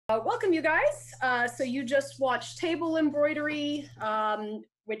Welcome, you guys. So you just watched table embroidery,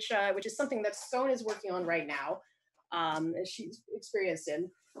 which is something that Stone is working on right now, as she's experienced in.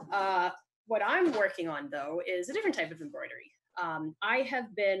 What I'm working on, though, is a different type of embroidery. I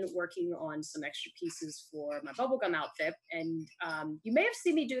have been working on some extra pieces for my bubblegum outfit, and you may have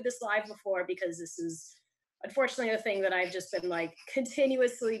seen me do this live before because this is unfortunately a thing that I've just been like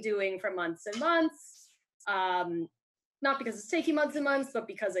continuously doing for months and months. Not because it's taking months and months, but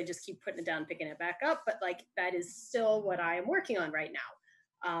because I just keep putting it down, picking it back up. But like that is still what I am working on right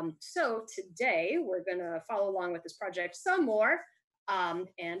now. So today we're gonna follow along with this project some more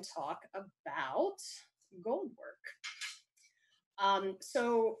and talk about Goldwork.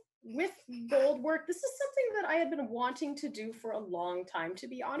 So with Goldwork, this is something that I had been wanting to do for a long time, to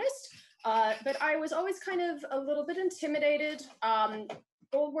be honest. But I was always kind of a little bit intimidated.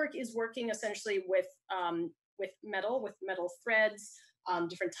 Goldwork is working essentially with metal threads,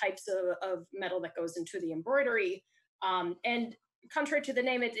 different types of metal that goes into the embroidery. And contrary to the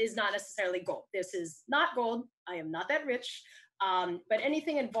name, it is not necessarily gold. This is not gold. I am not that rich. But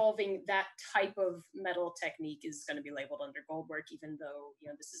anything involving that type of metal technique is going to be labeled under Goldwork, even though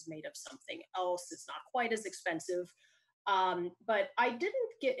this is made of something else. It's not quite as expensive. But I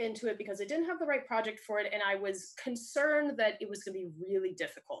didn't get into it because I didn't have the right project for it, and I was concerned that it was going to be really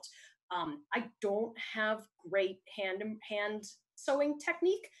difficult. I don't have great hand sewing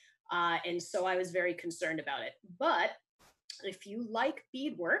technique, and so I was very concerned about it. But if you like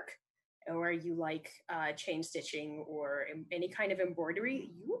beadwork, or you like chain stitching or any kind of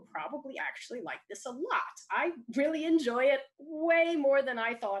embroidery, you will probably actually like this a lot. I really enjoy it way more than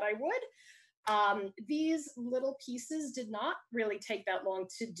I thought I would. These little pieces did not really take that long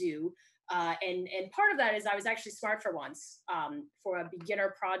to do. And part of that is I was actually smart for once. For a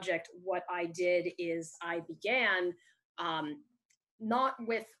beginner project, what I did is I began not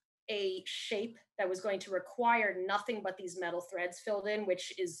with a shape that was going to require nothing but these metal threads filled in,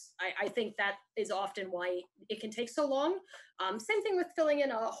 which is, I think that is often why it can take so long. Same thing with filling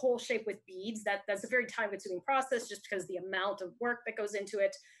in a whole shape with beads. That's a very time-consuming process just because the amount of work that goes into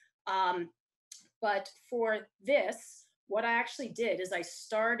it. But for this, what I actually did is I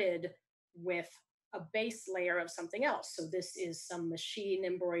started with a base layer of something else. So this is some machine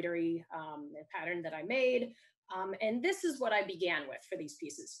embroidery pattern that I made. And this is what I began with for these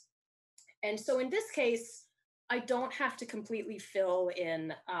pieces. And so in this case, I don't have to completely fill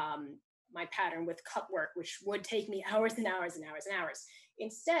in my pattern with cut work, which would take me hours and hours and hours and hours.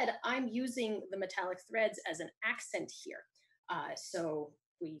 Instead, I'm using the metallic threads as an accent here. So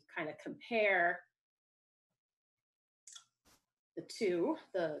we kind of compare the two,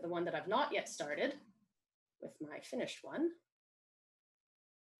 the one that I've not yet started with my finished one.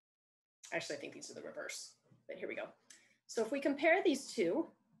 Actually, I think these are the reverse, but here we go. So if we compare these two,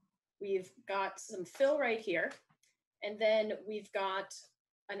 we've got some fill right here, and then we've got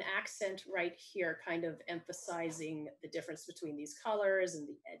an accent right here, kind of emphasizing the difference between these colors and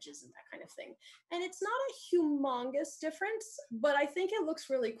the edges and that kind of thing. And it's not a humongous difference, but I think it looks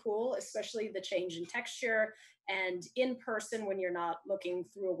really cool, especially the change in texture. And in person, when you're not looking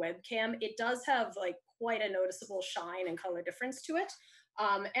through a webcam, it does have like quite a noticeable shine and color difference to it.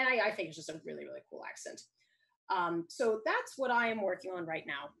 And I think it's just a really, really cool accent. So that's what I am working on right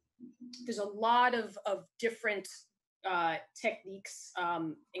now. There's a lot of different techniques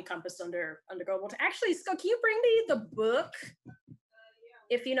encompassed under Goldwork. Actually, Scott, can you bring me the book?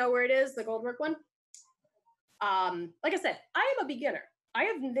 If you know where it is, the Goldwork one. Like I said, I am a beginner.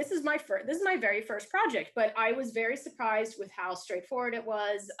 This is my very first project, but I was very surprised with how straightforward it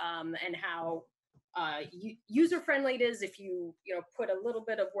was and how user-friendly it is if you put a little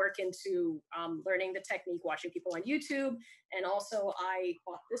bit of work into learning the technique, watching people on YouTube. And also I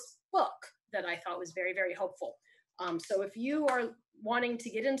bought this book that I thought was very, very helpful. So if you are wanting to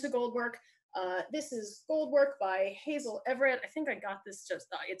get into Goldwork, this is Goldwork by Hazel Everett. I think I got this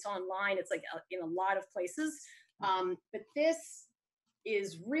it's online. It's like in a lot of places. But this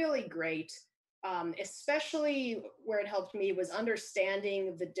is really great. Especially where it helped me was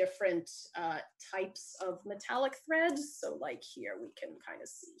understanding the different types of metallic threads. So like here, we can kind of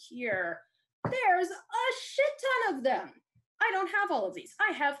see here, there's a shit ton of them. I don't have all of these.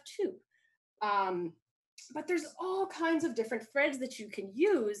 I have two. But there's all kinds of different threads that you can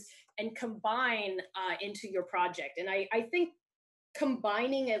use and combine into your project. And I think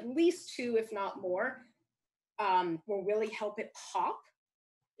combining at least two, if not more, will really help it pop.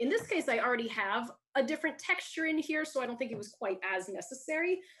 In this case, I already have a different texture in here, so I don't think it was quite as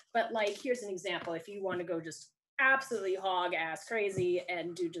necessary. But like, here's an example. If you want to go just absolutely hog ass crazy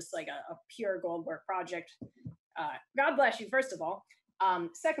and do just like a pure Goldwork project, God bless you, first of all.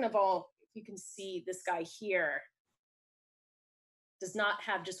 Second of all, you can see this guy here does not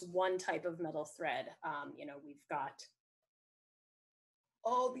have just one type of metal thread. You know, we've got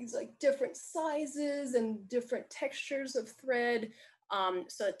all these like different sizes and different textures of thread.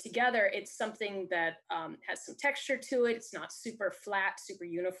 So together, it's something that has some texture to it. It's not super flat, super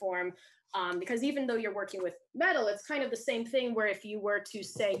uniform. Because even though you're working with metal, it's kind of the same thing where if you were to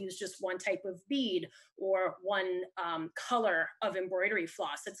say use just one type of bead or one color of embroidery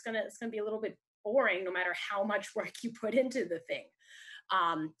floss, it's gonna be a little bit boring no matter how much work you put into the thing.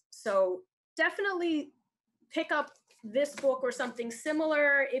 So definitely pick up this book or something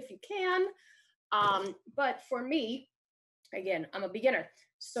similar if you can. But for me, again, I'm a beginner.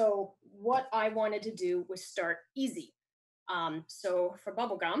 So what I wanted to do was start easy. So for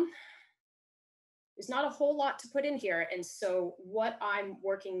bubblegum, there's not a whole lot to put in here. And so what I'm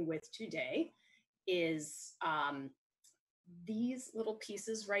working with today is these little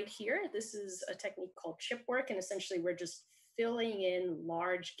pieces right here. This is a technique called chip work. And essentially we're just filling in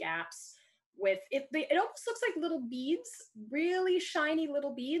large gaps with, it almost looks like little beads, really shiny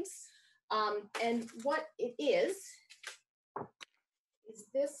little beads. And what it is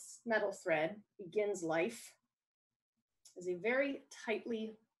this metal thread begins life as a very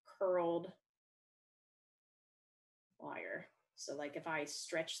tightly curled wire. So like if I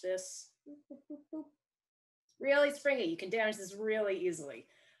stretch this, really springy, you can damage this really easily.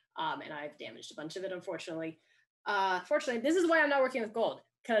 And I've damaged a bunch of it, unfortunately. Fortunately, this is why I'm not working with gold,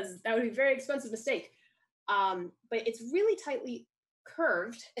 because that would be a very expensive mistake. But it's really tightly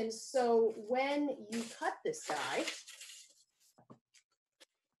curved. And so when you cut this guy, where's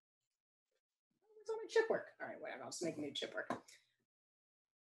all my chip work? All right, whatever, I'll just make new chip work.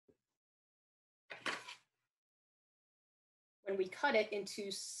 When we cut it into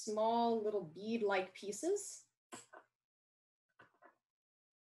small little bead-like pieces,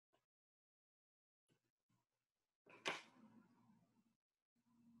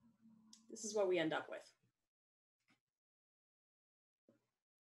 this is what we end up with.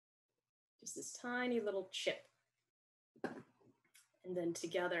 Just this tiny little chip. And then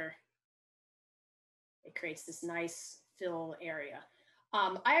together, it creates this nice fill area.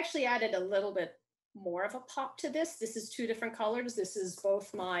 I actually added a little bit more of a pop to this. This is two different colors. This is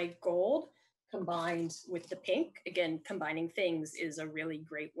both my gold combined with the pink. Again, combining things is a really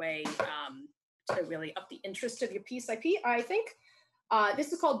great way to really up the interest of your piece, I think.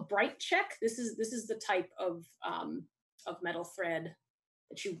 This is called Bright Check. This is the type of metal thread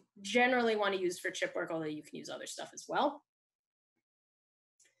that you generally want to use for chip work, although you can use other stuff as well.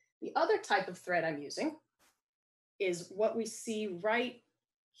 The other type of thread I'm using is what we see right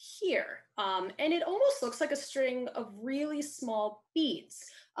here. And it almost looks like a string of really small beads.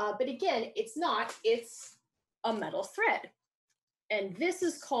 But again, it's not, it's a metal thread. And this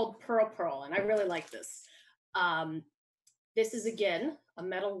is called Pearl, and I really like this. This is, again, a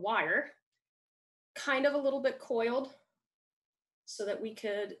metal wire, kind of a little bit coiled so that we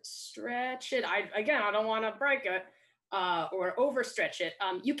could stretch it. I don't want to break it or overstretch it.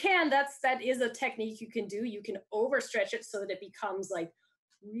 You can, that is a technique you can do. You can overstretch it so that it becomes like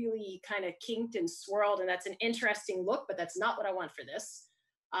really kind of kinked and swirled, and that's an interesting look, but that's not what I want for this.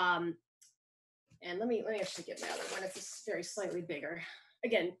 And let me actually get my other one. It's very slightly bigger.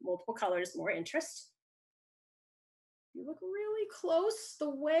 Again, multiple colors, more interest. You look really close, the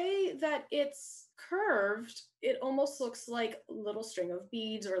way that it's curved, it almost looks like a little string of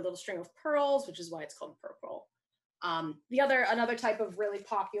beads or a little string of pearls, which is why it's called Pearl. Another type of really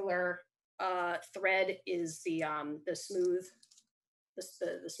popular thread is the smooth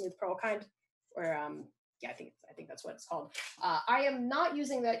pearl kind, where yeah, I think that's what it's called. I am not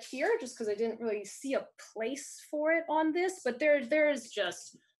using that here just because I didn't really see a place for it on this, but there's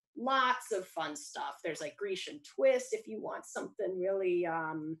just lots of fun stuff. There's like Grecian twist if you want something really,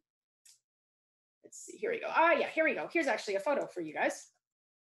 let's see, here we go. Yeah, here we go. Here's actually a photo for you guys.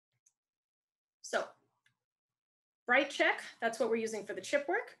 So, Bright Check, that's what we're using for the chip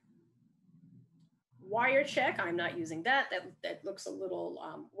work. Wire Check, I'm not using that. That looks a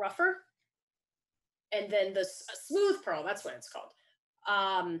little rougher. And then the Smooth Pearl, that's what it's called.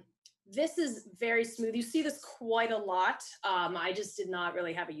 This is very smooth. You see this quite a lot. I just did not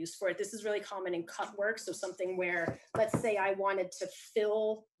really have a use for it. This is really common in cut work. So something where, let's say I wanted to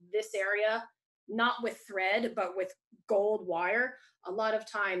fill this area, not with thread, but with gold wire. A lot of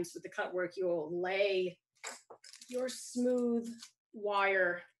times with the cut work, you'll lay your smooth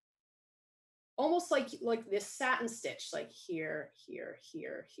wire almost like this satin stitch, like here,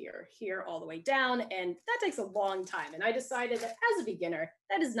 all the way down. And that takes a long time. And I decided that as a beginner,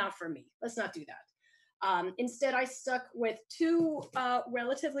 that is not for me. Let's not do that. Instead, I stuck with two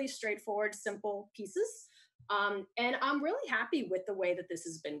relatively straightforward, simple pieces. And I'm really happy with the way that this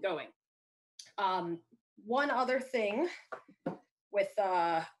has been going. One other thing with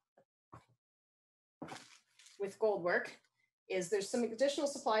Goldwork is there's some additional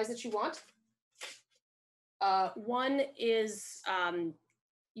supplies that you want. One is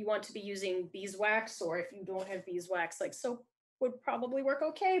you want to be using beeswax, or if you don't have beeswax, like soap would probably work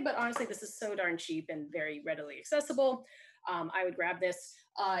okay, but honestly, this is so darn cheap and very readily accessible. I would grab this.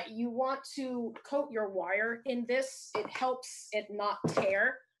 You want to coat your wire in this. It helps it not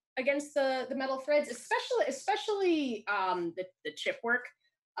tear against the metal threads, especially the chip work.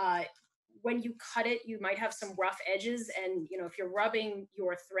 When you cut it, you might have some rough edges, and if you're rubbing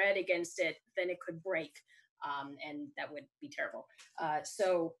your thread against it, then it could break, and that would be terrible.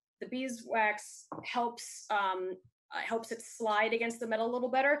 So the beeswax helps it slide against the metal a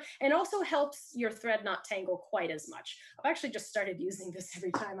little better, and also helps your thread not tangle quite as much. I've actually just started using this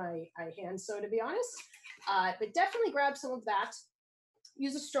every time I hand sew, to be honest. But definitely grab some of that.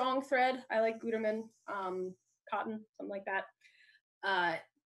 Use a strong thread. I like Gutermann cotton, something like that.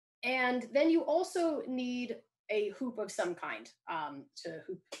 And then you also need a hoop of some kind to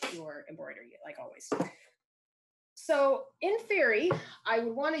hoop your embroidery, like always. So in theory, I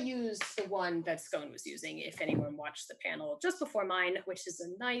would want to use the one that Scone was using, if anyone watched the panel just before mine, which is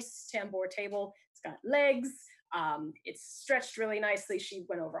a nice tambour table. It's got legs. It's stretched really nicely. She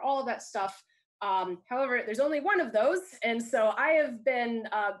went over all of that stuff. However, there's only one of those. And so I have been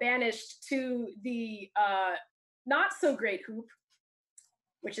banished to the not so great hoop,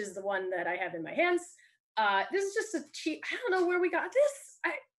 which is the one that I have in my hands. This is just a cheap, I don't know where we got this.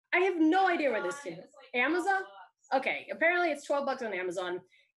 I have no idea where this came from. Amazon? Okay, apparently it's 12 bucks on Amazon.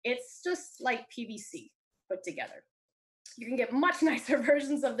 It's just like PVC put together. You can get much nicer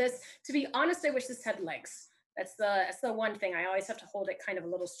versions of this. To be honest, I wish this had legs. That's the one thing. I always have to hold it kind of a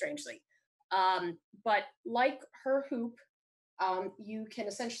little strangely. But like her hoop, you can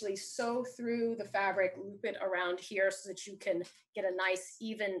essentially sew through the fabric, loop it around here so that you can get a nice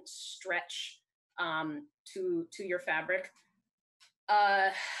even stretch to your fabric.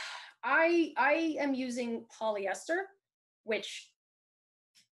 I am using polyester, which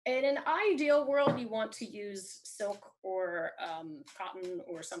in an ideal world, you want to use silk or cotton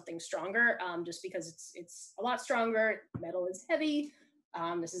or something stronger, just because it's a lot stronger. Metal is heavy.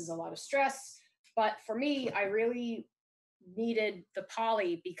 This is a lot of stress. But for me, I really needed the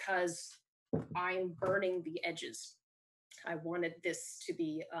poly because I'm burning the edges. I wanted this to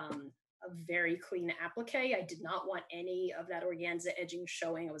be a very clean applique. I did not want any of that organza edging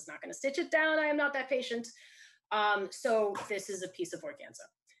showing. I was not going to stitch it down. I am not that patient. So this is a piece of organza.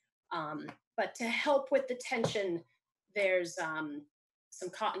 But to help with the tension, there's some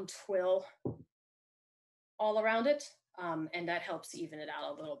cotton twill all around it. And that helps even it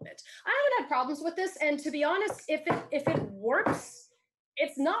out a little bit. I haven't had problems with this, and to be honest, if it works,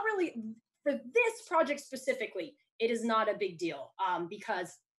 it's not really, for this project specifically, it is not a big deal,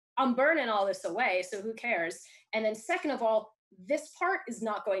 because I'm burning all this away, so who cares? And then second of all, this part is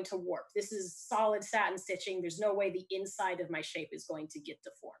not going to warp. This is solid satin stitching. There's no way the inside of my shape is going to get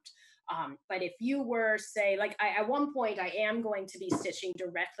deformed. But if you were, say, like at one point, I am going to be stitching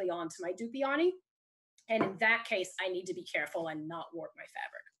directly onto my Dupioni. And in that case, I need to be careful and not warp my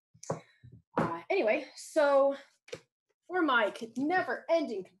fabric. Anyway, so for my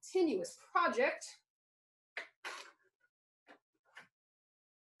never-ending continuous project,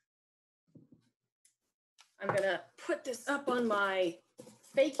 I'm gonna put this up on my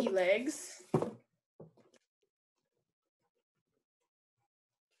fakie legs.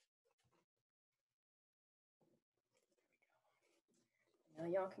 Now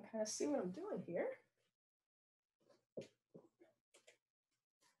y'all can kind of see what I'm doing here.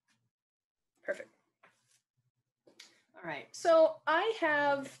 Perfect. All right, so I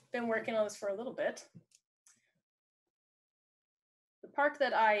have been working on this for a little bit. The part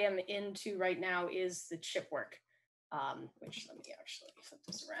that I am into right now is the chip work, which let me actually flip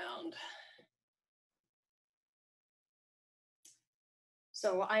this around.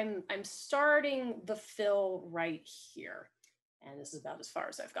 So I'm starting the fill right here, and this is about as far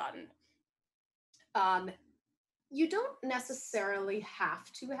as I've gotten. You don't necessarily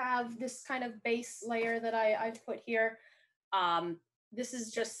have to have this kind of base layer that I've put here. This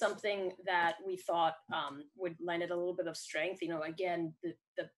is just something that we thought would lend it a little bit of strength. Again, the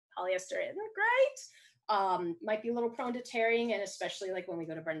polyester isn't great. Might be a little prone to tearing, and especially like when we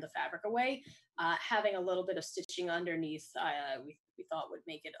go to burn the fabric away, having a little bit of stitching underneath, we thought would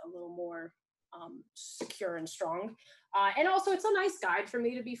make it a little more secure and strong. And also, it's a nice guide for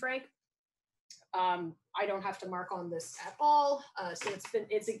me, to be frank. I don't have to mark on this at all. So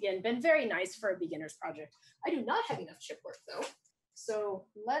it's again been very nice for a beginner's project. I do not have enough chip work though. So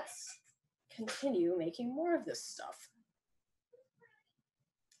let's continue making more of this stuff.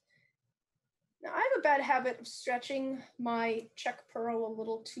 Now I have a bad habit of stretching my check pearl a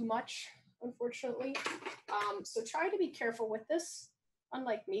little too much, unfortunately. So try to be careful with this,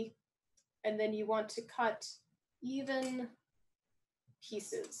 unlike me. And then you want to cut even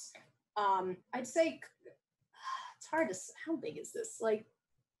pieces. I'd say it's hard to, how big is this? Like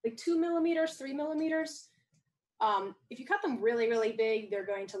 2 millimeters, 3 millimeters. If you cut them really, really big, they're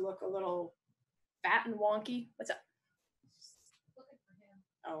going to look a little fat and wonky. What's up?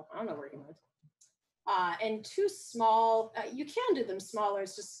 Oh, I don't know where he went. And too small, you can do them smaller.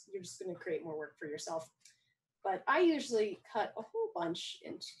 It's just, you're just going to create more work for yourself. But I usually cut a whole bunch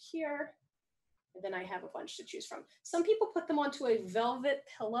into here, and then I have a bunch to choose from. Some people put them onto a velvet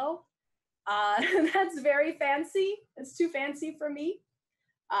pillow. That's very fancy. It's too fancy for me,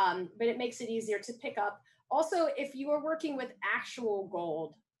 but it makes it easier to pick up. Also, if you are working with actual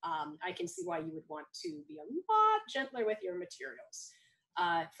gold, I can see why you would want to be a lot gentler with your materials.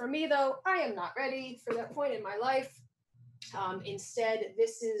 For me, though, I am not ready for that point in my life. Instead,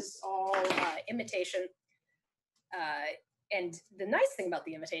 this is all imitation. And the nice thing about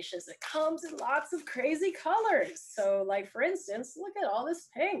the imitation is it comes in lots of crazy colors. So like, for instance, look at all this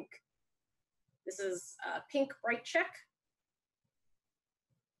pink. This is pink bright check.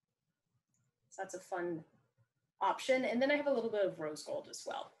 So that's a fun option. And then I have a little bit of rose gold as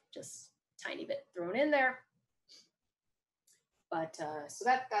well, just a tiny bit thrown in there. But so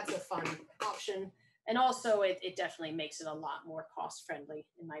that's a fun option. And also it definitely makes it a lot more cost friendly,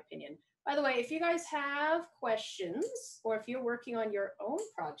 in my opinion. By the way, if you guys have questions or if you're working on your own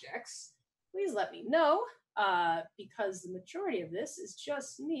projects, please let me know, because the majority of this is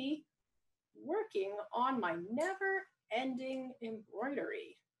just me working on my never-ending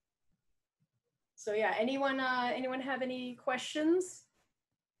embroidery. So yeah, anyone have any questions?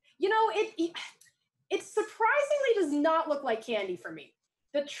 You know, it surprisingly does not look like candy for me.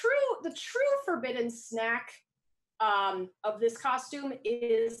 The true forbidden snack of this costume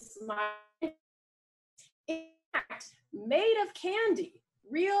is in fact made of candy,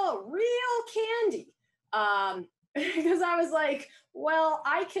 real candy. Because I was like, well,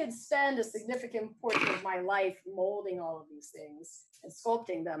 I could spend a significant portion of my life molding all of these things and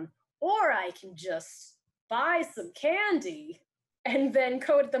sculpting them, or I can just buy some candy and then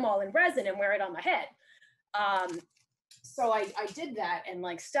coat them all in resin and wear it on my head. So I did that, and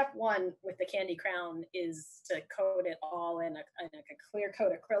like step one with the candy crown is to coat it all in a clear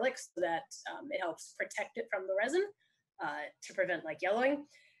coat acrylic so that it helps protect it from the resin to prevent like yellowing.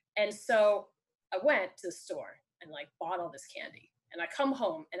 And so I went to the store and like bought all this candy, and I come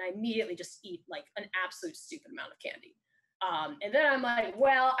home and I immediately just eat like an absolute stupid amount of candy. And then I'm like,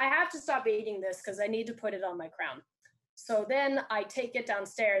 well, I have to stop eating this because I need to put it on my crown. So then I take it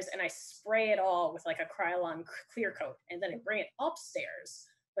downstairs and I spray it all with like a Krylon clear coat, and then I bring it upstairs.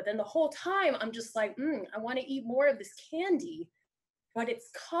 But then the whole time I'm just like, I want to eat more of this candy, but it's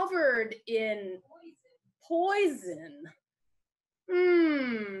covered in poison.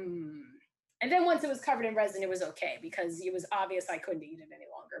 And then once it was covered in resin, it was okay because it was obvious I couldn't eat it any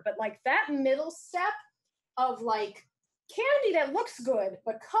longer. But like that middle step of like candy that looks good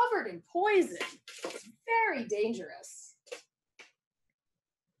but covered in poison, it's very dangerous.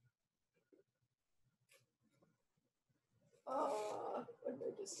 What did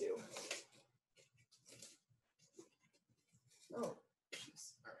I just do? Oh,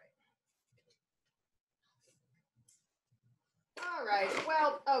 jeez. All right.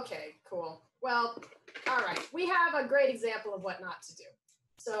 Well, okay, cool. Well, all right. We have a great example of what not to do.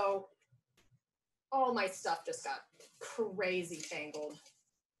 So all my stuff just got crazy tangled.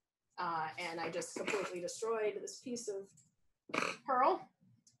 And I just completely destroyed this piece of pearl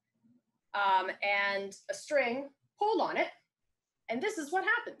and a string pulled on it. And this is what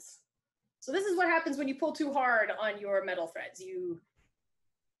happens. So this is what happens when you pull too hard on your metal threads. You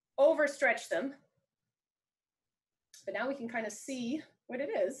overstretch them. But now we can kind of see what it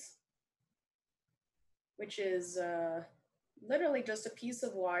is, which is literally just a piece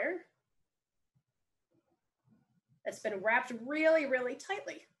of wire that's been wrapped really, really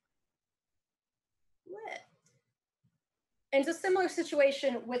tightly. And it's a similar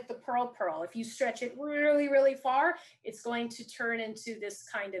situation with the pearl. If you stretch it really, really far, it's going to turn into this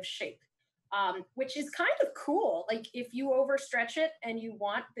kind of shape, which is kind of cool. Like if you overstretch it and you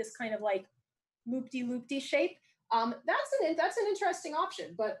want this kind of like loop-de-loop-de shape, that's an interesting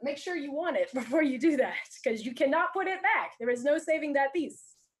option, but make sure you want it before you do that because you cannot put it back. There is no saving that piece.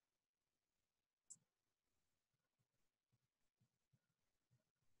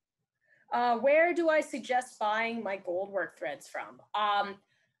 Where do I suggest buying my Goldwork threads from?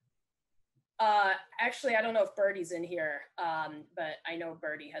 Actually, I don't know if Birdie's in here, but I know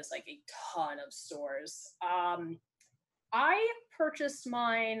Birdie has like a ton of stores. I purchased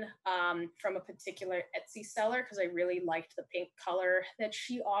mine from a particular Etsy seller because I really liked the pink color that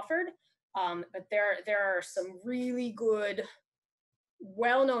she offered. But there are some really good,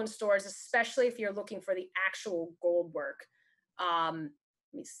 well-known stores, especially if you're looking for the actual gold work. Let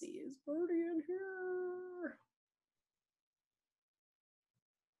me see, is Birdie in here?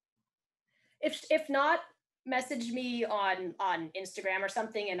 If not, message me on Instagram or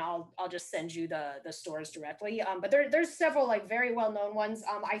something, and I'll just send you the stores directly. But there's several like very well known ones.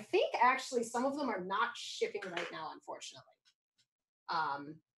 I think actually some of them are not shipping right now, unfortunately.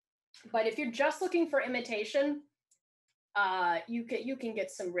 But if you're just looking for imitation, you can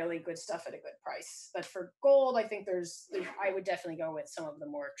get some really good stuff at a good price. But for gold, I think there's I would definitely go with some of the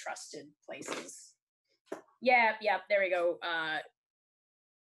more trusted places. Yeah, there we go.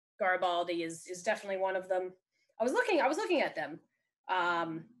 Garibaldi is definitely one of them. I was looking at them.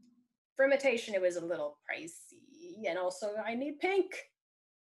 For imitation, it was a little pricey, and also I need pink.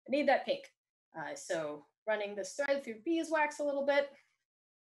 I need that pink. So running this thread through beeswax a little bit.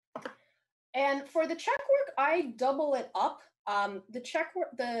 And for the checkwork, I double it up. The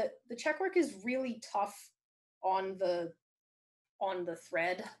checkwork is really tough on the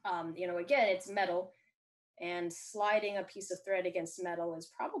thread. You know, again, it's metal, and sliding a piece of thread against metal is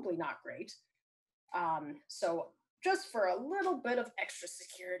probably not great. So just for a little bit of extra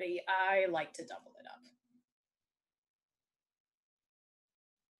security, I like to double it up.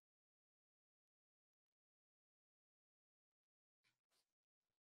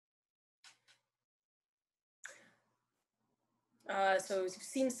 So you've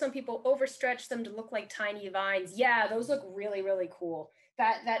seen some people overstretch them to look like tiny vines. Yeah, those look really, really cool.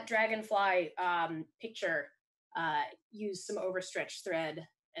 That dragonfly picture used some overstretched thread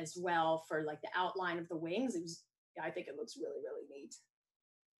as well for like the outline of the wings. It was, yeah, I think it looks really, really neat.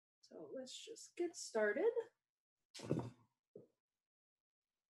 So let's just get started.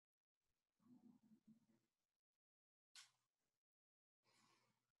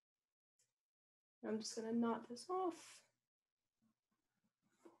 I'm just gonna knot this off.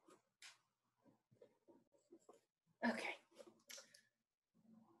 Okay.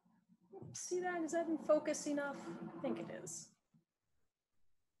 See that? Is that in focus enough? I think it is.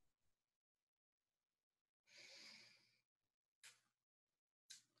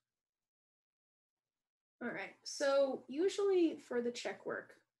 All right, so usually for the check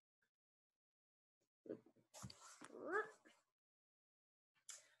work,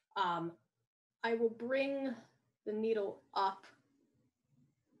 I will bring the needle up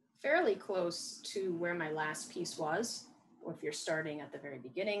fairly close to where my last piece was, or if you're starting at the very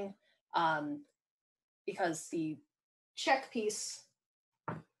beginning, because the check piece,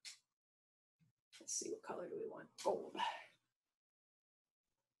 let's see, what color do we want? Gold.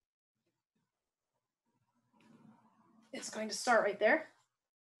 It's going to start right there.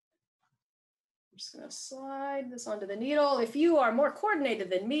 I'm just going to slide this onto the needle. If you are more coordinated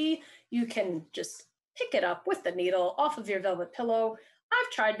than me, you can just pick it up with the needle off of your velvet pillow.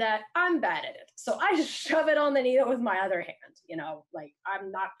 I've tried that. I'm bad at it. So I just shove it on the needle with my other hand. You know, like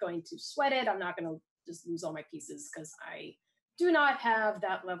I'm not going to sweat it. I'm not going to just lose all my pieces because I do not have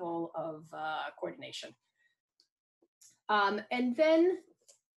that level of coordination. And then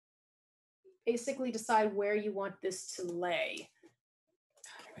basically decide where you want this to lay.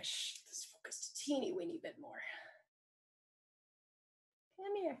 God, I wish this focused a teeny weeny bit more.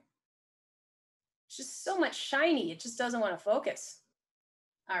 Come here. It's just so much shiny. It just doesn't want to focus.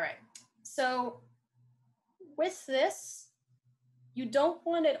 All right. So with this, you don't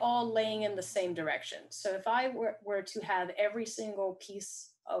want it all laying in the same direction. So if I were to have every single piece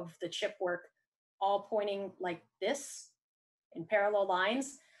of the chip work all pointing like this in parallel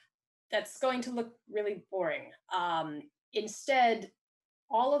lines, that's going to look really boring. Instead,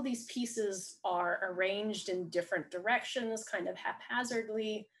 all of these pieces are arranged in different directions, kind of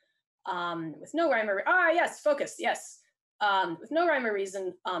haphazardly, with no rhyme or yes, focus, yes, with no rhyme or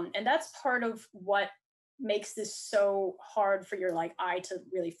reason, and that's part of what makes this so hard for your like eye to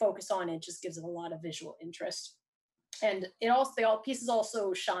really focus on. It just gives it a lot of visual interest, and it also all pieces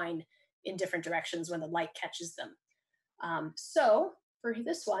also shine in different directions when the light catches them. So for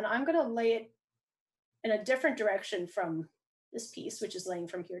this one, I'm going to lay it in a different direction from this piece, which is laying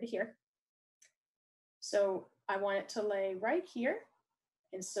from here to here. So I want it to lay right here.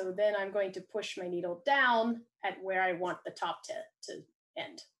 And so then I'm going to push my needle down at where I want the top to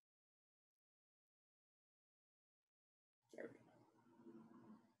end. There we go.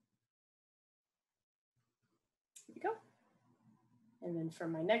 Here we go. And then for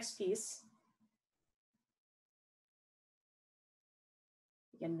my next piece,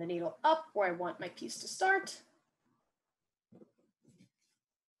 again, the needle up where I want my piece to start. And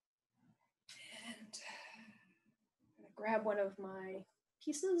I'm gonna grab one of my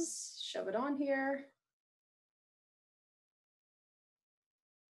pieces, shove it on here.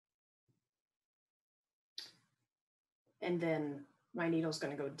 And then my needle's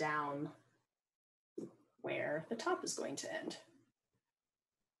gonna go down where the top is going to end.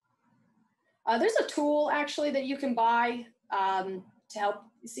 There's a tool actually that you can buy to help.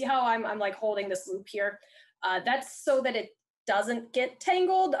 You see how I'm like holding this loop here? That's so that it doesn't get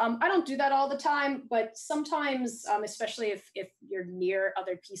tangled. I don't do that all the time, but sometimes, especially if you're near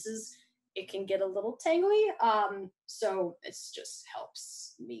other pieces, it can get a little tangly. So it just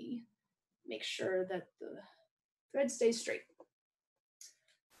helps me make sure that the thread stays straight.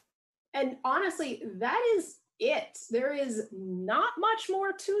 And honestly, that is it. There is not much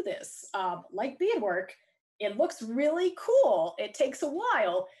more to this. Like beadwork, it looks really cool. It takes a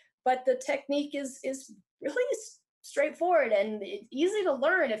while, but the technique is really straightforward and it's easy to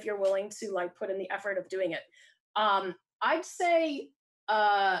learn if you're willing to like put in the effort of doing it. I'd say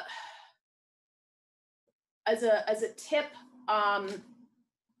as a tip,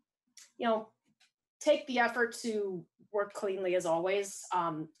 you know, take the effort to work cleanly as always.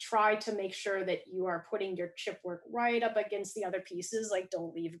 Try to make sure that you are putting your chip work right up against the other pieces, like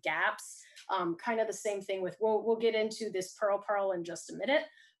don't leave gaps. Kind of the same thing with, we'll get into this pearl in just a minute,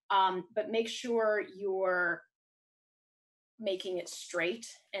 but make sure you're making it straight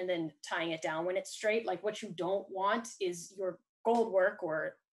and then tying it down when it's straight. Like what you don't want is your gold work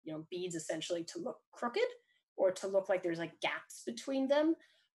or beads essentially to look crooked or to look like there's like gaps between them.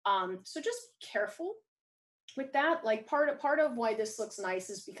 So just be careful with that. Like part of why this looks nice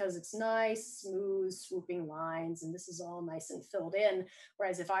is because it's nice, smooth, swooping lines, and this is all nice and filled in.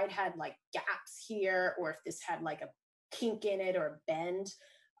 Whereas if I'd had like gaps here, or if this had like a kink in it or a bend,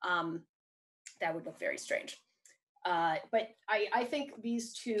 that would look very strange. But I think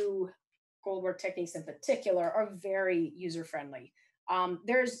these two goldwork techniques in particular are very user-friendly.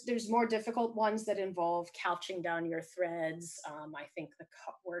 There's more difficult ones that involve couching down your threads. I think the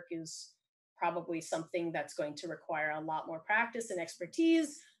cut work is probably something that's going to require a lot more practice and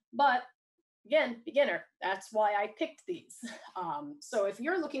expertise, but again, beginner, that's why I picked these. So if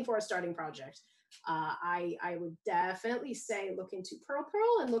you're looking for a starting project, I would definitely say look into pearl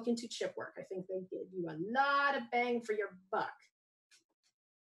and look into chip work. I think they give you a lot of bang for your buck.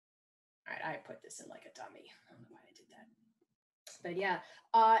 All right, I put this in like a dummy. I don't know why I did that. But yeah,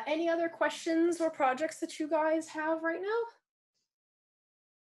 any other questions or projects that you guys have right now?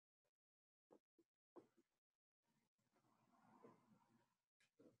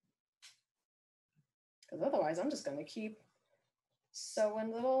 Because otherwise I'm just gonna keep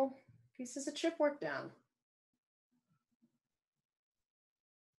sewing little pieces of chip work down.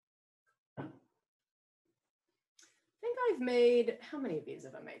 I think I've made, how many of these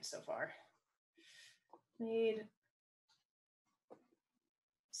have I made so far? Made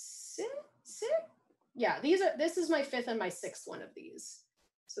six? Yeah, this is my 5th and my 6th one of these.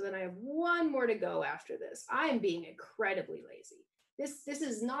 So then I have one more to go after this. I am being incredibly lazy. This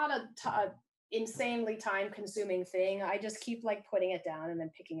is not a insanely time-consuming thing. I just keep like putting it down and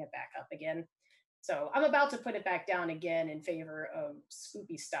then picking it back up again. So I'm about to put it back down again in favor of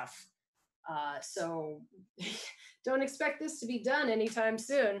spoopy stuff. So don't expect this to be done anytime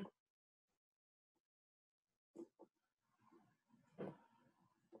soon.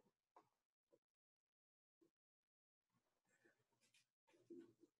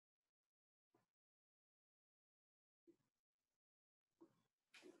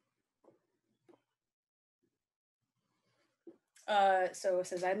 So it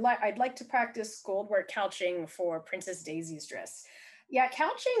says, I'd like to practice goldwork couching for Princess Daisy's dress. Yeah,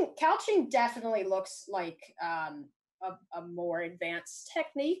 couching definitely looks like a more advanced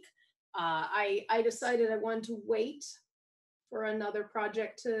technique. I decided I wanted to wait for another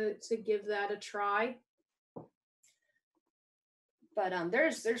project to give that a try. But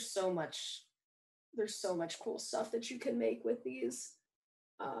there's so much cool stuff that you can make with these.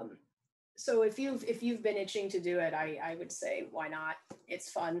 So if you've been itching to do it, I would say why not?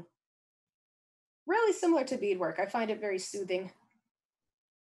 It's fun. Really similar to beadwork. I find it very soothing.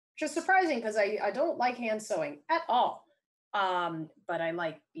 Which is surprising because I don't like hand sewing at all. But I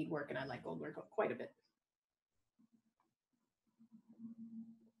like beadwork and I like goldwork quite a bit.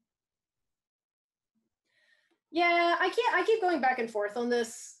 Yeah, I keep going back and forth on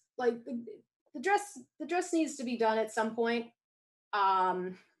this. Like the dress needs to be done at some point.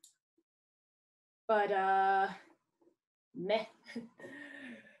 But meh.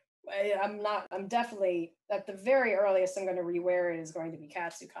 I'm definitely, at the very earliest I'm going to rewear it is going to be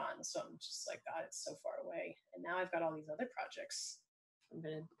KatsuCon. So I'm just like, God, it's so far away. And now I've got all these other projects I'm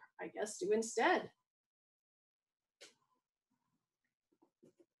going to, I guess, do instead.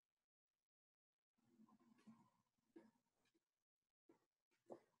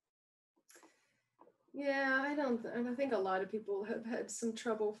 Yeah, I think a lot of people have had some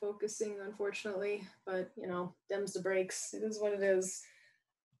trouble focusing, unfortunately, but you know, them's the breaks. It is what it is.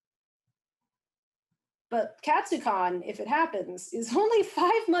 But KatsuCon, if it happens, is only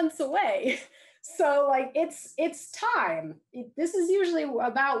 5 months away. So like it's time. This is usually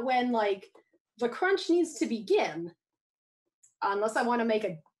about when like the crunch needs to begin, unless I want to make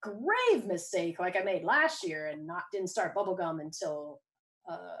a grave mistake like I made last year and didn't start bubblegum until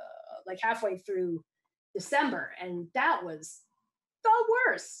like halfway through December, and that was the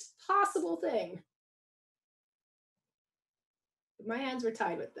worst possible thing. But my hands were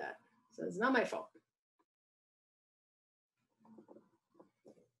tied with that, so it's not my fault.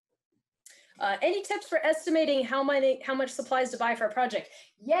 Any tips for estimating how much supplies to buy for a project?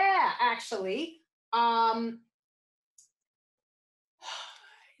 Yeah, actually.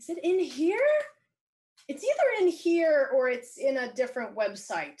 Is it in here? It's either in here or it's in a different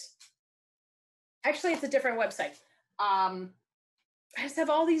website. Actually, it's a different website. I just have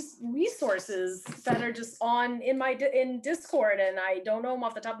all these resources that are just in Discord, and I don't know them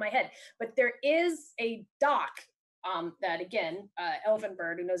off the top of my head. But there is a doc that, again, Elephant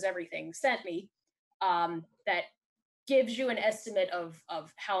Bird, who knows everything, sent me, that gives you an estimate of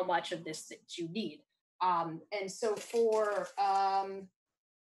how much of this that you need. And so for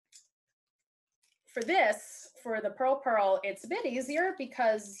the Pearl, it's a bit easier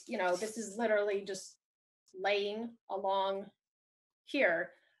because, you know, this is literally just laying along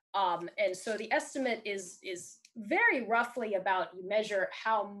here. And so the estimate is very roughly about, you measure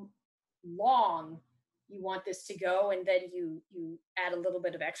how long you want this to go, and then you add a little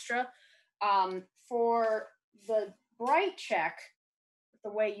bit of extra. For the bright check,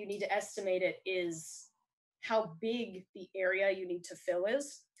 the way you need to estimate it is how big the area you need to fill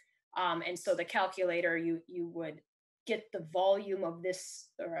is. And so the calculator, you would get the volume of this,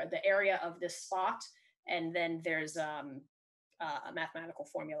 or the area of this spot, and then there's a mathematical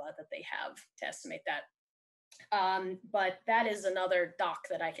formula that they have to estimate that. But that is another doc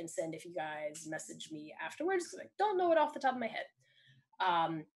that I can send if you guys message me afterwards, because I don't know it off the top of my head.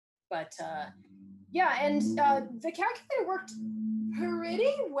 Yeah, and the calculator worked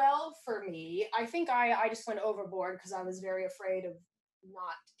pretty well for me. I think I just went overboard because I was very afraid of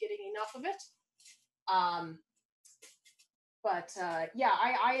not getting enough of it. Yeah,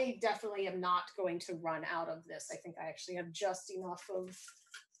 I definitely am not going to run out of this. I think I actually have just enough of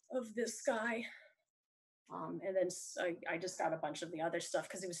this guy. And then I just got a bunch of the other stuff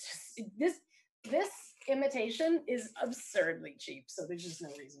because it was just this imitation is absurdly cheap, so there's just no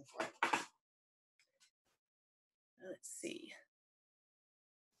reason for it. Let's see.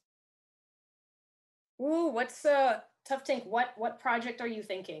 Ooh, what's Tough Tank? What project are you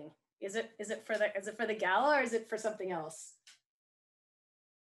thinking? Is it for the gala, or is it for something else?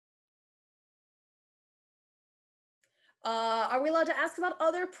 Are we allowed to ask about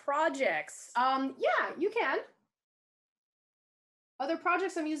other projects? Yeah, you can. Other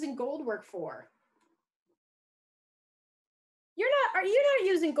projects I'm using Goldwork for. Are you not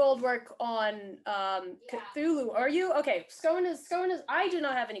using Goldwork on Cthulhu, are you? Okay, Scone is, I do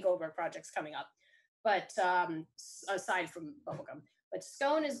not have any Goldwork projects coming up, but aside from Bubblegum. But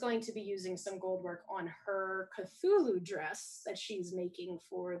Scone is going to be using some Goldwork on her Cthulhu dress that she's making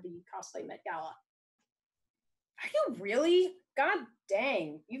for the Cosplay Met Gala. Are you really? God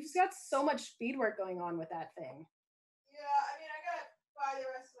dang, you've got so much beadwork going on with that thing. Yeah, I mean, I gotta buy the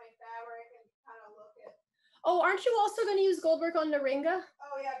rest of my fabric and kind of look at. Oh, aren't you also going to use Goldwork on Naringa?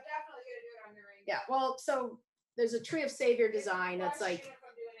 Oh yeah, I'm definitely gonna do it on Naringa. Yeah, well, so there's a Tree of Savior design that's like,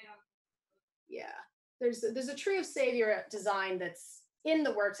 yeah, there's a Tree of Savior design that's in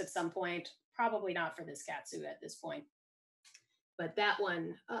the works at some point. Probably not for this Katsu at this point, but that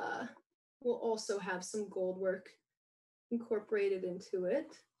one will also have some Goldwork incorporated into it.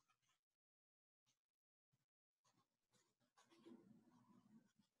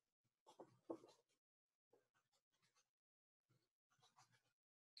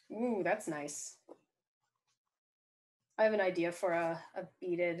 Ooh, that's nice. I have an idea for a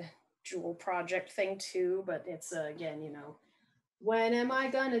beaded jewel project thing too, but it's again, you know, when am I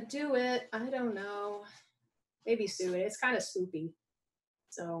gonna do it? I don't know. Maybe soon. It's kind of spoopy,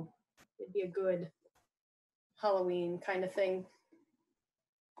 so it'd be a good Halloween kind of thing.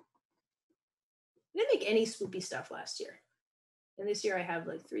 didn't make any swoopy stuff last year. And this year I have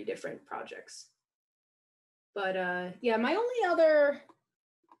like 3 different projects. But yeah, my only other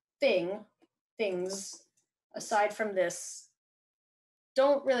things aside from this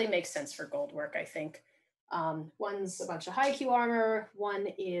don't really make sense for gold work, I think. One's a bunch of high Q armor, one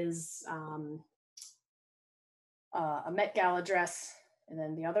is a Met Gala dress, and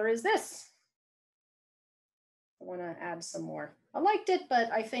then the other is this. I want to add some more. I liked it,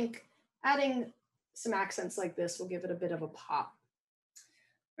 but I think adding some accents like this will give it a bit of a pop.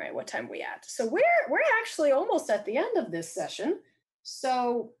 All right, what time are we at? So we're actually almost at the end of this session.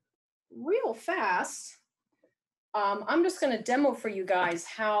 So real fast, I'm just going to demo for you guys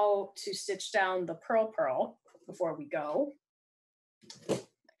how to stitch down the pearl before we go.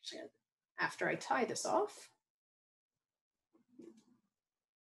 Actually, after I tie this off.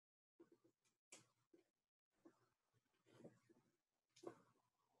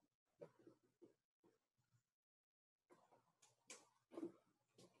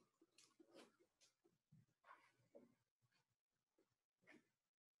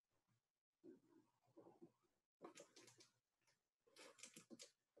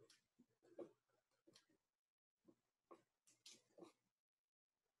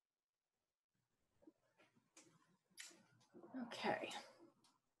 Okay.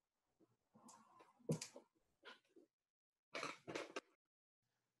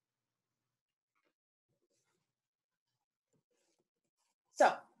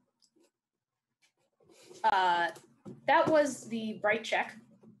 So that was the bright check.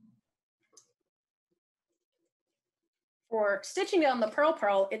 For stitching down the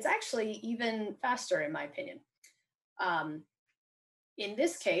pearl, it's actually even faster in my opinion. In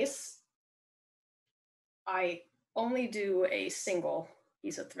this case, I only do a single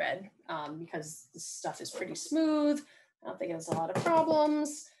piece of thread because this stuff is pretty smooth. I don't think it has a lot of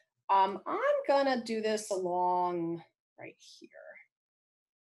problems. I'm gonna do this along right here.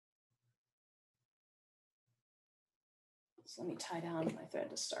 So let me tie down my thread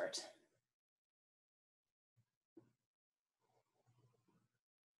to start.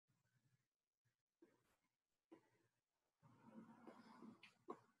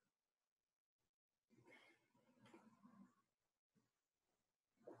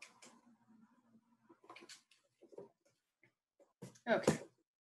 Okay.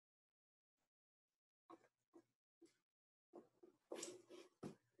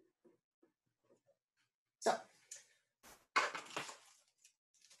 So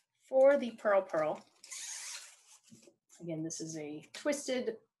for the pearl, again, this is a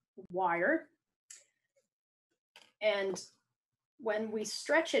twisted wire. And when we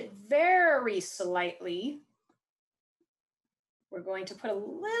stretch it very slightly, we're going to put a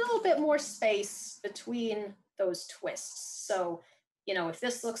little bit more space between those twists. So, you know, if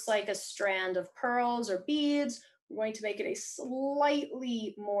this looks like a strand of pearls or beads, we're going to make it a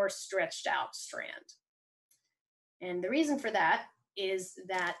slightly more stretched out strand. And the reason for that is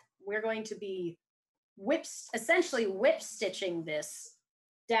that we're going to be essentially whip stitching this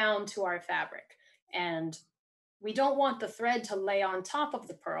down to our fabric. And we don't want the thread to lay on top of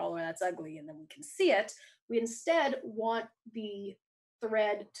the pearl, or that's ugly and then we can see it. We instead want the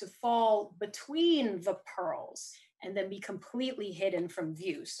thread to fall between the pearls and then be completely hidden from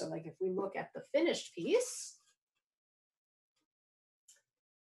view. So like if we look at the finished piece,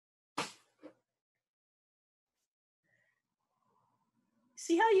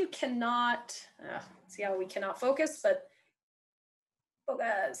 see how you cannot, see how we cannot focus, but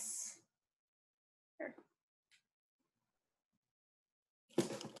focus. Here.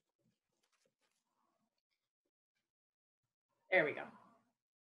 There we go.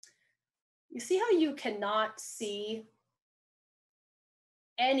 You see how you cannot see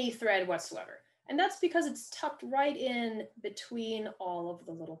any thread whatsoever. And that's because it's tucked right in between all of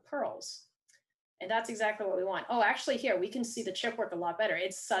the little pearls. And that's exactly what we want. Oh, actually here, we can see the chip work a lot better.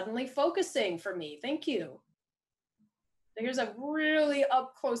 It's suddenly focusing for me. Thank you. Here's a really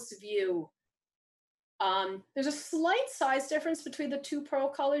up close view. There's a slight size difference between the 2 pearl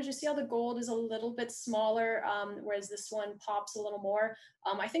colors. You see how the gold is a little bit smaller, whereas this one pops a little more.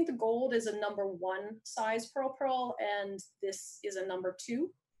 I think the gold is a number 1 size pearl, and this is a number 2.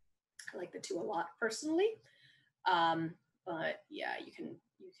 I like the 2 a lot personally. But yeah, you can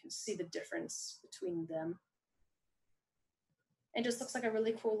see the difference between them. It just looks like a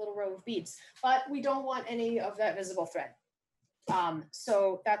really cool little row of beads, but we don't want any of that visible thread.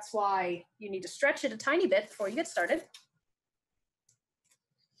 So that's why you need to stretch it a tiny bit before you get started.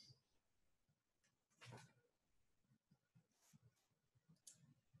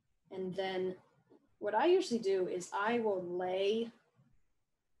 And then what I usually do is I will lay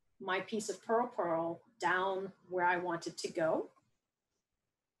my piece of pearl down where I want it to go.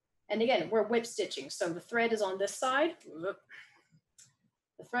 And again, we're whip stitching. So the thread is on this side. The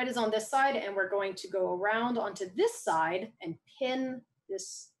thread is on this side, and we're going to go around onto this side and pin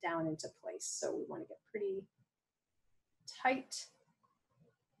this down into place. So we want to get pretty tight.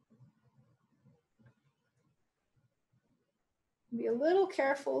 Be a little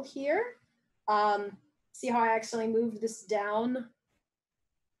careful here. See how I accidentally moved this down?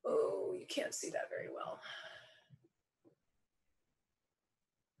 Oh, you can't see that very well.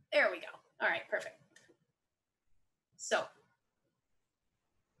 There we go. All right, perfect. So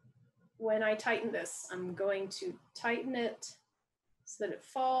when I tighten this, I'm going to tighten it so that it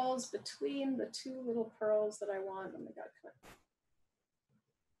falls between the two little pearls that I want. Oh my God, come on.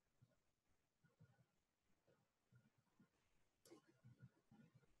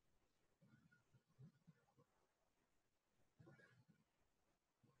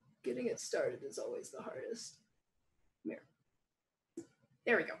 Getting it started is always the hardest. Come here.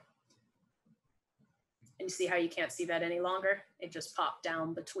 There we go. And you see how you can't see that any longer? It just popped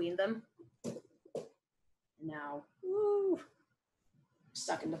down between them. Now, woo,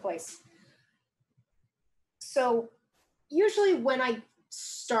 stuck into place. So usually when I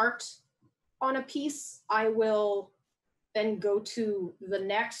start on a piece, I will then go to the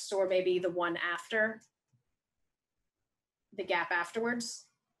next or maybe the one after, the gap afterwards,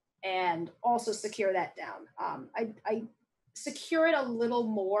 and also secure that down. I secure it a little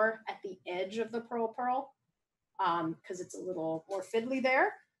more at the edge of the pearl because it's a little more fiddly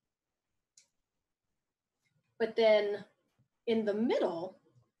there. But then in the middle,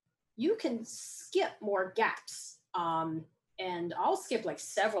 you can skip more gaps. And I'll skip like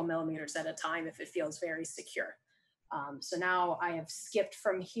several millimeters at a time if it feels very secure. So now I have skipped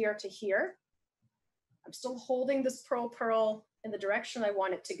from here to here. I'm still holding this pearl in the direction I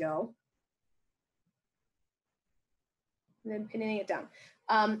want it to go. And then pinning it down.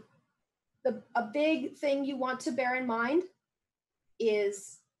 A big thing you want to bear in mind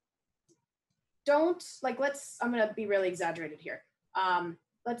is don't, like, I'm gonna be really exaggerated here.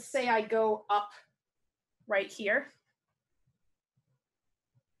 Let's say I go up right here.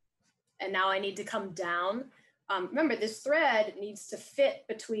 And now I need to come down. Remember, this thread needs to fit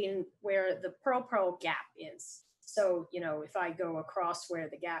between where the pearl gap is. So, you know, if I go across where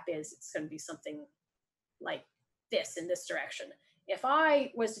the gap is, it's going to be something like this in this direction. If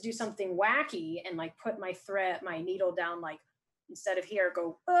I was to do something wacky and like put my needle down, like instead of here,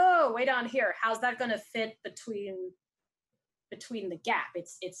 go, oh, way down here, how's that going to fit between the gap?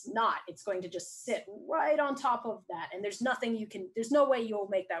 It's not. It's going to just sit right on top of that. And there's nothing there's no way you'll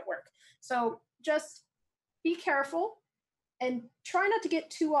make that work. So just be careful and try not to get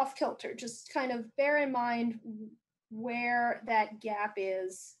too off kilter. Just kind of bear in mind where that gap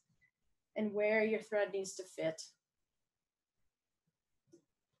is and where your thread needs to fit.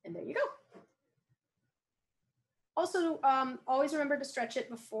 And there you go. Also, always remember to stretch it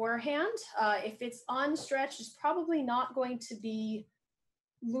beforehand. If it's unstretched, it's probably not going to be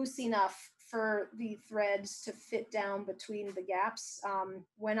loose enough for the threads to fit down between the gaps.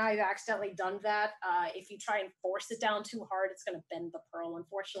 When I've accidentally done that, if you try and force it down too hard, it's going to bend the pearl,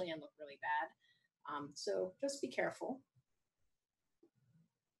 unfortunately, and look really bad. So just be careful.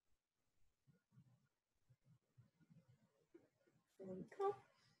 There we go.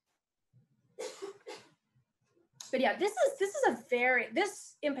 But yeah, this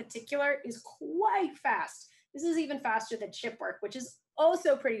in particular is quite fast. This is even faster than chip work, which is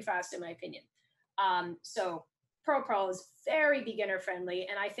also pretty fast in my opinion. So pearl is very beginner friendly.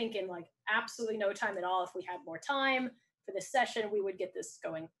 And I think in like absolutely no time at all, if we had more time for this session, we would get this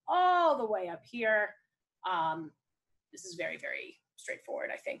going all the way up here. This is very, very straightforward,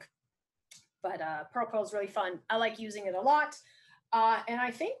 I think. But pearl is really fun. I like using it a lot. And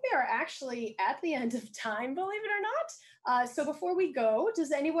I think we are actually at the end of time, believe it or not. So before we go,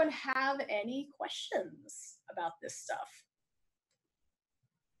 does anyone have any questions about this stuff?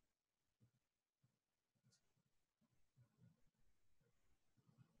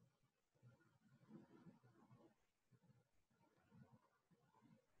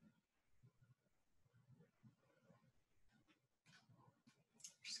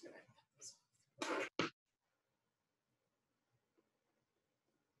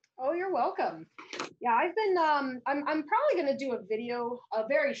 Oh, you're welcome. Yeah, I've been, I'm probably going to do a video, a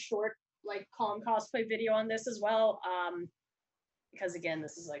very short, like calm cosplay video on this as well. Because again,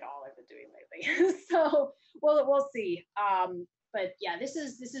 this is like all I've been doing lately. So we'll see. But yeah, this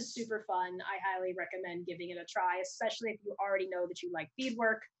is super fun. I highly recommend giving it a try, especially if you already know that you like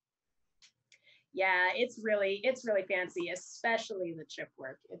beadwork. Yeah, it's really fancy, especially the chip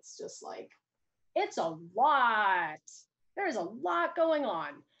work. It's just like it's a lot. There's a lot going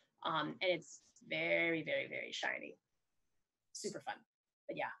on. And it's very, very, very shiny. Super fun.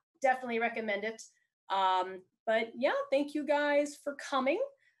 But yeah, definitely recommend it. But yeah, thank you guys for coming.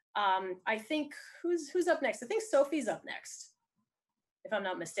 I think who's up next? I think Sophie's up next, if I'm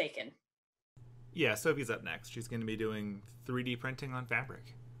not mistaken. Yeah, Sophie's up next. She's going to be doing 3D printing on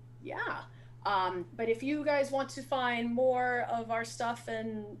fabric. Yeah. But if you guys want to find more of our stuff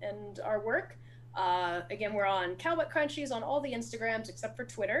and our work, again, we're on Cowbutt Crunchies on all the Instagrams except for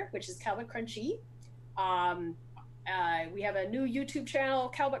Twitter, which is Cowbutt Crunchy. We have a new YouTube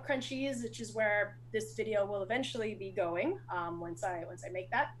channel, Cowbutt Crunchies, which is where this video will eventually be going once I make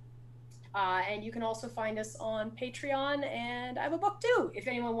that. And you can also find us on Patreon, and I have a book too. If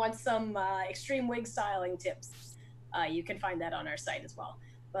anyone wants some extreme wig styling tips, you can find that on our site as well.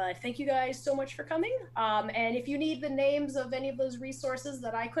 But thank you guys so much for coming. And if you need the names of any of those resources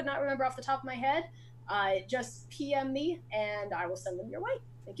that I could not remember off the top of my head, just PM me and I will send them your way.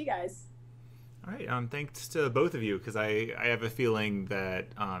 Thank you guys. All right. Thanks to both of you, because I have a feeling that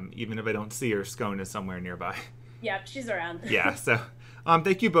even if I don't see her, Scone is somewhere nearby. Yeah, she's around. Yeah. So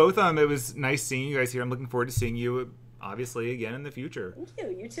thank you both. It was nice seeing you guys here. I'm looking forward to seeing you, obviously, again in the future. Thank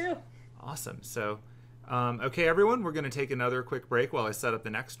you. You too. Awesome. So, okay, everyone, we're going to take another quick break while I set up the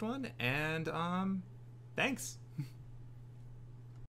next one. And thanks.